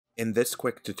In this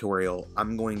quick tutorial,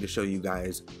 I'm going to show you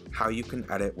guys how you can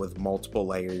edit with multiple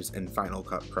layers in Final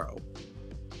Cut Pro.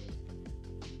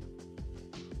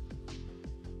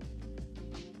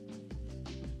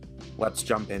 Let's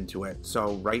jump into it.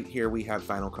 So right here we have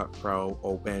Final Cut Pro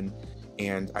open,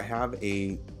 and I have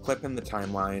a clip in the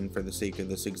timeline for the sake of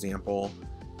this example.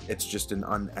 It's just an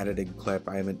unedited clip.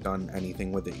 I haven't done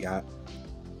anything with it yet.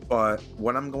 But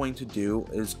what I'm going to do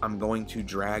is I'm going to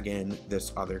drag in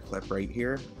this other clip right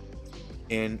here.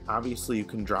 And obviously you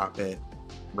can drop it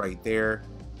right there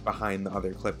behind the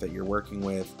other clip that you're working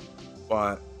with.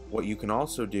 But what you can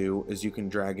also do is you can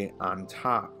drag it on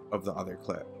top of the other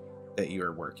clip that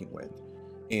you're working with.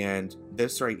 And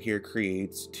this right here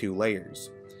creates two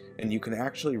layers. And you can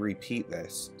actually repeat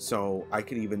this. So I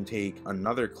could even take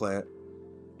another clip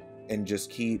and just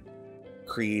keep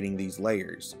creating these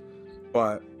layers.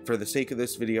 But for the sake of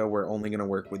this video, we're only going to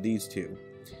work with these two.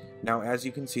 Now, as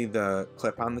you can see, the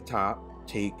clip on the top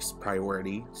takes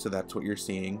priority, so that's what you're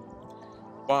seeing.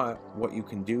 But what you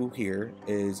can do here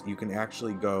is you can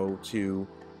actually go to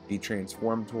the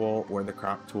transform tool or the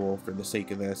crop tool. For the sake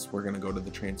of this, we're going to go to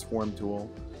the transform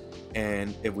tool,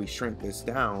 and if we shrink this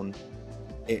down,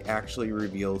 it actually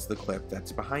reveals the clip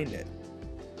that's behind it.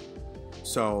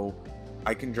 So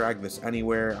I can drag this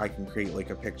anywhere. I can create like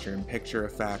a picture-in-picture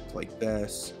effect like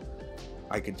this.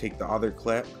 I could take the other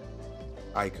clip,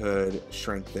 I could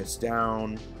shrink this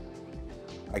down,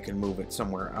 I can move it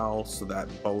somewhere else so that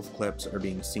both clips are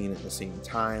being seen at the same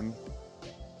time.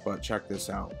 But check this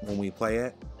out, when we play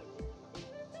it,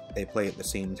 they play at the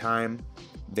same time.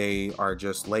 They are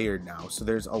just layered now. So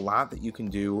there's a lot that you can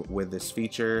do with this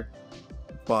feature,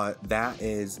 but that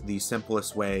is the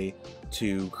simplest way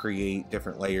to create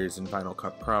different layers in Final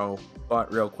Cut Pro.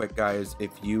 But real quick guys,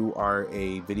 if you are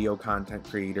a video content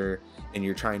creator and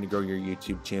you're trying to grow your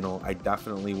YouTube channel, I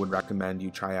definitely would recommend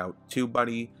you try out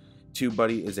TubeBuddy.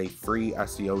 TubeBuddy is a free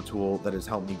SEO tool that has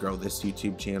helped me grow this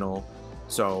YouTube channel.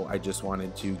 So I just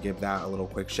wanted to give that a little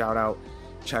quick shout out.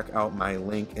 Check out my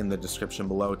link in the description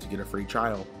below to get a free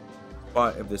trial.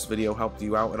 But if this video helped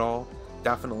you out at all,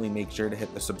 definitely make sure to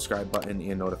hit the subscribe button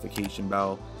and notification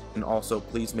bell. And also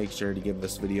please make sure to give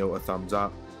this video a thumbs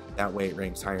up. That way it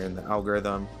ranks higher in the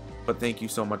algorithm. But thank you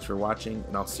so much for watching,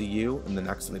 and I'll see you in the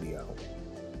next video.